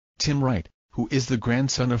Tim Wright, who is the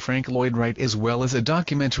grandson of Frank Lloyd Wright as well as a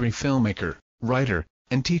documentary filmmaker, writer,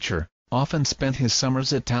 and teacher, often spent his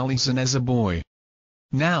summers at Taliesin as a boy.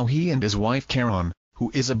 Now he and his wife Karen,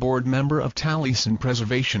 who is a board member of Taliesin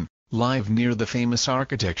Preservation, live near the famous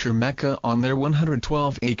architecture Mecca on their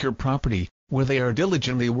 112-acre property, where they are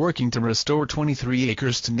diligently working to restore 23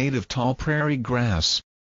 acres to native tall prairie grass.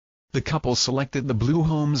 The couple selected the Blue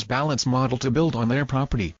Homes Balance model to build on their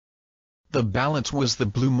property. The Balance was the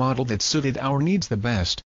blue model that suited our needs the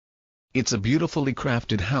best. It's a beautifully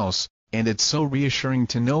crafted house, and it's so reassuring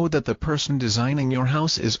to know that the person designing your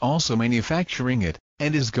house is also manufacturing it,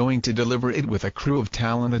 and is going to deliver it with a crew of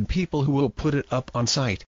talented people who will put it up on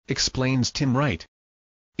site, explains Tim Wright.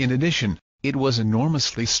 In addition, it was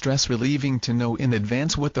enormously stress-relieving to know in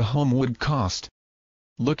advance what the home would cost.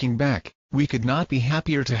 Looking back, we could not be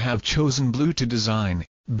happier to have chosen Blue to design,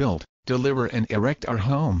 build, deliver and erect our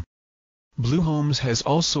home. Blue Homes has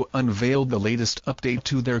also unveiled the latest update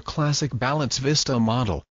to their classic Balance Vista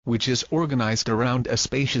model, which is organized around a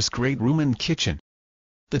spacious great room and kitchen.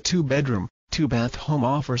 The 2-bedroom, 2-bath home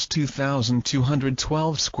offers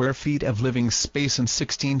 2,212 square feet of living space and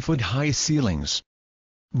 16-foot high ceilings.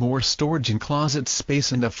 More storage and closet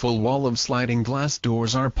space and a full wall of sliding glass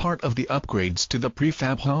doors are part of the upgrades to the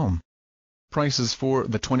prefab home. Prices for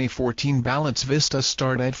the 2014 Balance Vista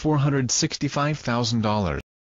start at $465,000.